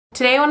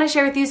Today I want to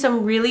share with you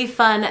some really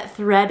fun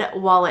thread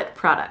wallet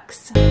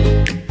products.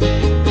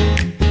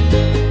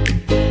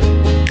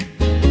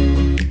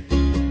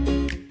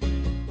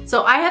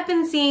 So I have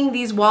been seeing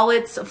these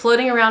wallets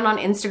floating around on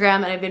Instagram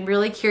and I've been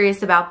really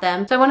curious about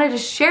them. So I wanted to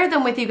share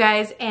them with you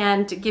guys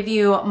and give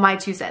you my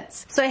 2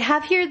 cents. So I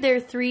have here, there are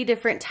 3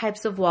 different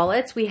types of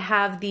wallets. We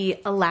have the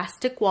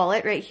elastic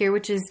wallet right here,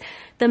 which is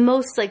the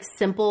most like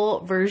simple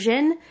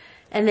version.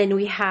 And then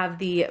we have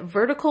the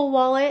vertical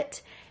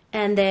wallet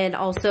and then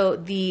also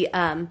the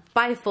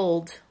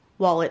bifold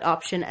wallet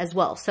option as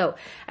well. So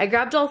I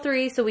grabbed all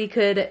 3 so we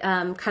could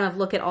kind of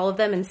look at all of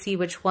them and see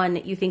which one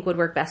you think would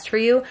work best for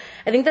you.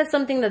 I think that's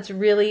something that's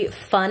really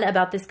fun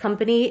about this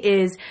company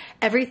is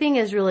everything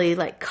is really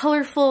like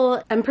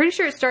colorful. I'm pretty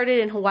sure it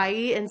started in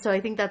Hawaii, and so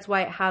I think that's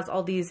why it has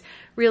all these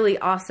really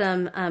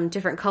awesome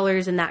different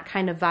colors and that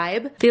kind of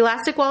vibe. The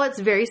elastic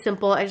wallet's very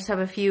simple. I just have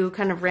a few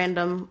kind of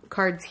random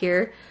cards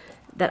here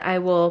that I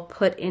will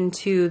put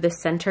into the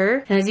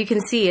center. And as you can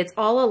see, it's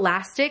all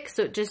elastic,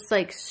 so it just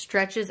like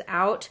stretches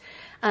out.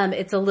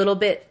 It's a little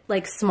bit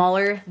like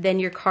smaller than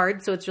your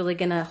card, so it's really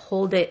gonna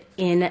hold it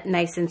in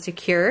nice and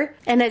secure.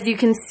 And as you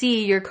can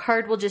see, your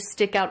card will just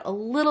stick out a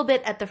little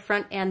bit at the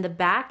front and the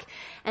back.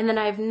 And then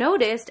I've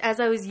noticed as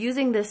I was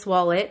using this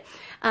wallet,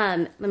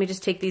 let me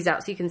just take these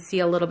out so you can see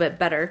a little bit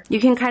better.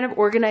 You can kind of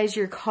organize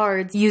your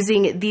cards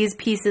using these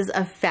pieces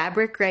of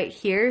fabric right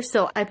here.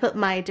 So I put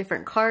my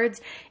different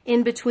cards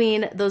in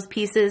between those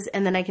pieces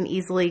and then I can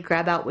easily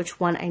grab out which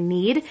one I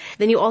need.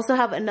 Then you also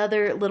have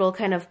another little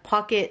kind of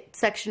pocket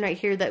section right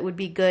here that would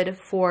be good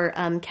for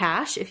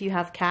cash if you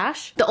have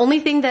cash. The only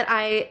thing that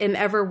I am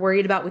ever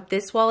worried about with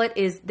this wallet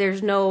is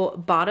there's no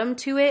bottom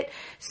to it.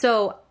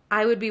 So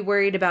I would be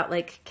worried about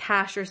like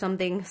cash or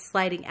something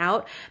sliding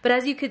out. But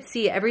as you could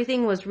see,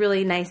 everything was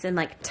really nice and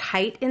like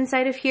tight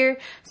inside of here.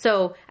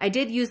 So I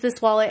did use this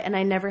wallet and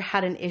I never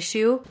had an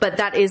issue, but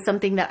that is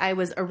something that I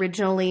was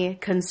originally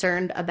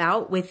concerned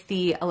about with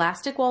the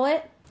elastic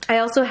wallet. I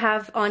also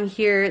have on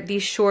here the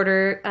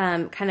shorter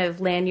kind of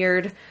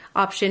lanyard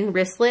option,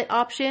 wristlet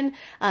option,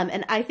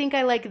 and I think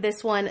I like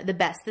this one the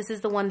best. This is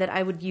the one that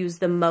I would use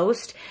the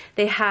most.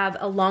 They have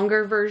a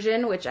longer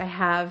version, which I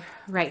have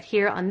right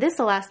here on this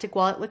elastic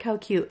wallet. Look how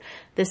cute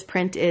this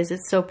print is.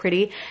 It's so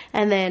pretty.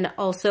 And then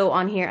also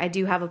on here, I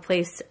do have a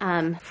place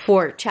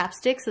for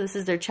chapstick. So this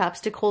is their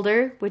chapstick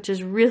holder, which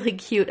is really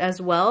cute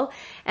as well.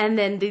 And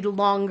then the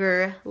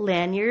longer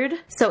lanyard.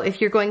 So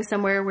if you're going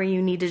somewhere where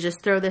you need to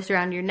just throw this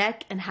around your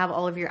neck and have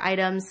all of your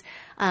items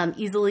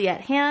easily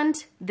at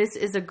hand, this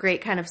is a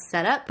great kind of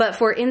setup. But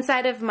for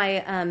inside of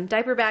my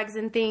diaper bags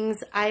and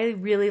things, I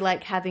really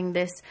like having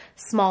this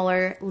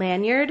smaller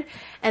lanyard.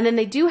 And then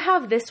they do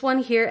have this one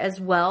here as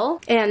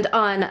well. And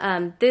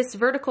on this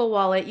vertical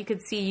wallet, you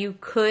could see you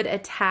could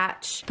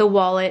attach the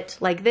wallet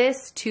like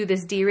this to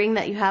this D-ring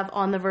that you have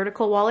on the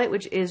vertical wallet,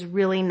 which is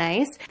really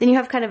nice. Then you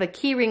have kind of a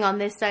key ring on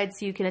this side,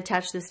 so you can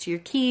attach this to your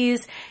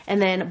keys,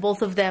 and then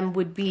both of them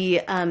would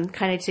be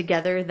kind of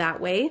together that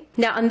way.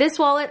 Now on this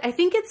wallet, I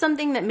think it's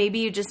something that maybe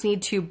you just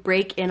need to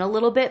break in a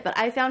little bit, but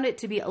I found it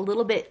to be a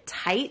little bit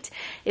tight.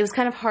 It was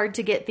kind of hard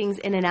to get things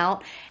in and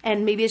out,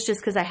 and maybe it's just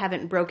because I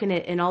haven't broken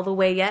it in all the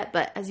way yet,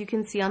 but as you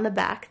can see on the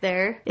back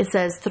there, it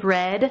says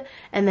thread,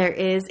 and there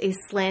is a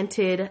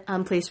slanted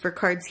place for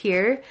cards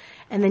here.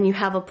 And then you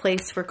have a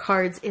place for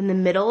cards in the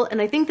middle.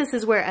 And I think this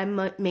is where I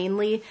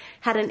mainly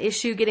had an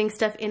issue getting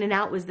stuff in and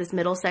out, was this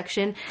middle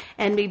section.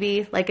 And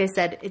maybe, like I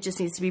said, it just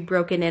needs to be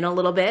broken in a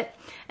little bit.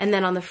 And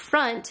then on the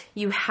front,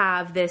 you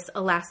have this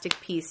elastic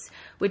piece,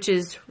 which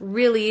is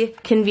really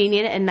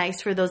convenient and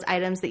nice for those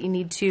items that you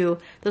need to,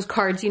 those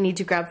cards you need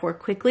to grab for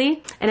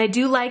quickly. And I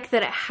do like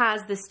that it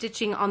has the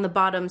stitching on the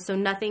bottom, so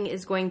nothing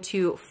is going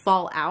to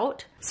fall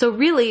out. So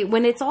really,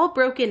 when it's all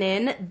broken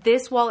in,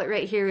 this wallet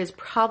right here is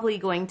probably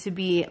going to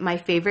be my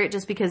favorite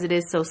just because it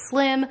is so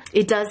slim.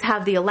 It does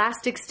have the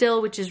elastic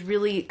still, which is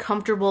really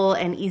comfortable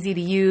and easy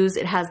to use.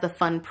 It has the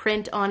fun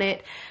print on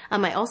it.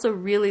 I also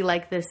really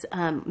like this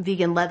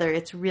vegan leather.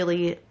 It's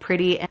really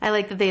pretty. I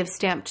like that they have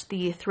stamped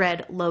the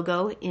thread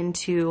logo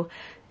into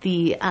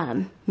the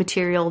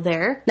material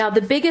there. Now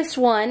the biggest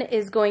one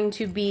is going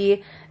to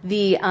be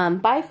the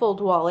bifold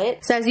wallet.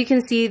 So as you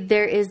can see,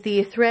 there is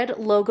the thread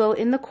logo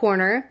in the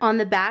corner. On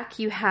the back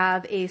you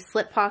have a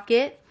slip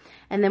pocket,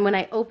 and then when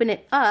I open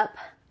it up,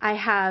 I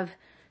have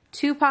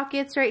 2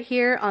 pockets right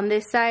here on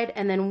this side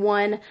and then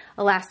 1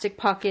 elastic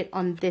pocket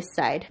on this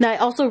side. Now I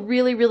also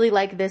really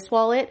like this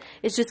wallet.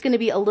 It's just going to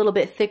be a little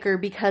bit thicker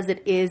because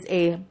it is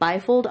a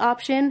bifold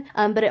option,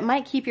 but it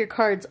might keep your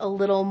cards a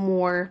little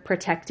more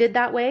protected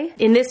that way.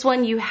 In this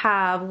one you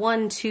have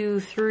 1, 2,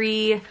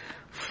 3,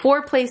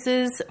 4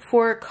 places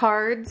for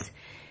cards.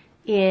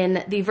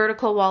 In the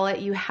vertical wallet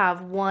you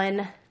have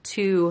 1,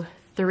 2,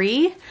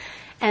 3.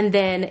 And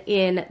then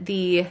in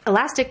the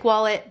elastic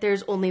wallet,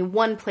 there's only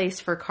 1 place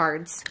for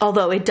cards.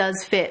 Although it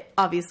does fit,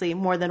 obviously,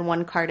 more than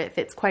 1 card. It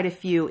fits quite a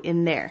few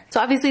in there. So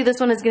obviously this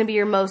one is gonna be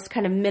your most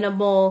kind of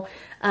minimal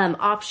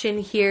option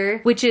here,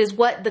 which is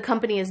what the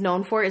company is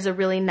known for, is a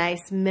really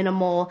nice,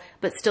 minimal,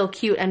 but still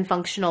cute and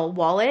functional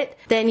wallet.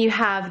 Then you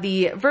have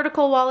the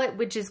vertical wallet,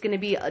 which is going to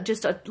be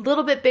just a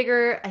little bit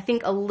bigger, I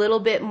think a little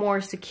bit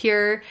more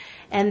secure.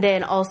 And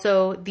then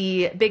also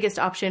the biggest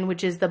option,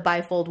 which is the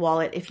bifold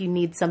wallet if you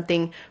need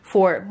something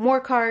for more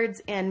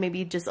cards and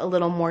maybe just a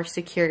little more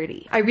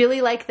security. I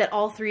really like that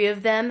all three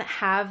of them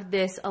have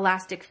this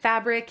elastic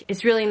fabric.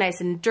 It's really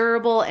nice and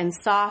durable and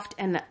soft.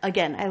 And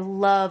again, I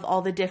love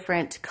all the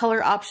different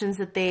color options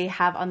that they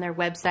have on their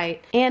website.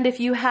 And if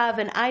you have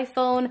an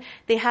iPhone,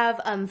 they have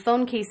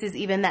phone cases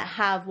even that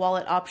have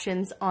wallet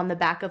options on the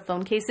back of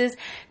phone cases.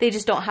 They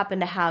just don't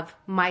happen to have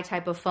my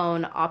type of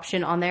phone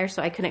option on there,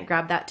 so I couldn't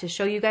grab that to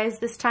show you guys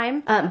this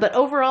time. But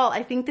overall,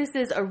 I think this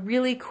is a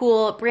really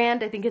cool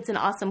brand. I think it's an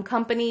awesome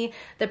company.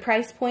 The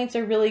price points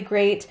are really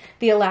great.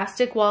 The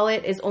elastic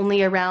wallet is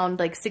only around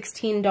like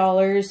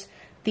 $16.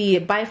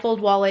 The bifold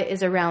wallet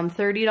is around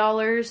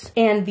 $30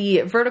 and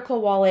the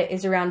vertical wallet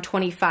is around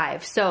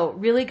 $25. So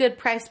really good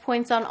price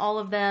points on all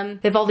of them.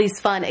 They have all these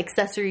fun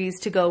accessories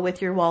to go with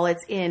your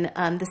wallets in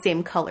the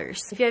same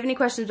colors. If you have any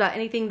questions about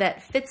anything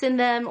that fits in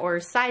them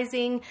or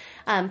sizing,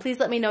 please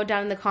let me know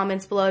down in the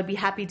comments below. I'd be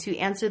happy to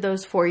answer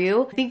those for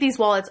you. I think these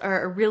wallets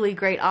are a really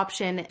great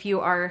option if you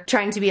are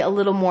trying to be a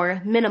little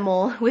more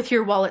minimal with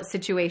your wallet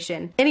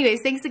situation. Anyways,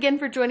 thanks again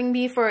for joining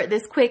me for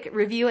this quick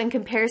review and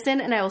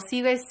comparison, and I will see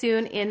you guys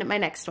soon in my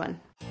next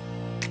one.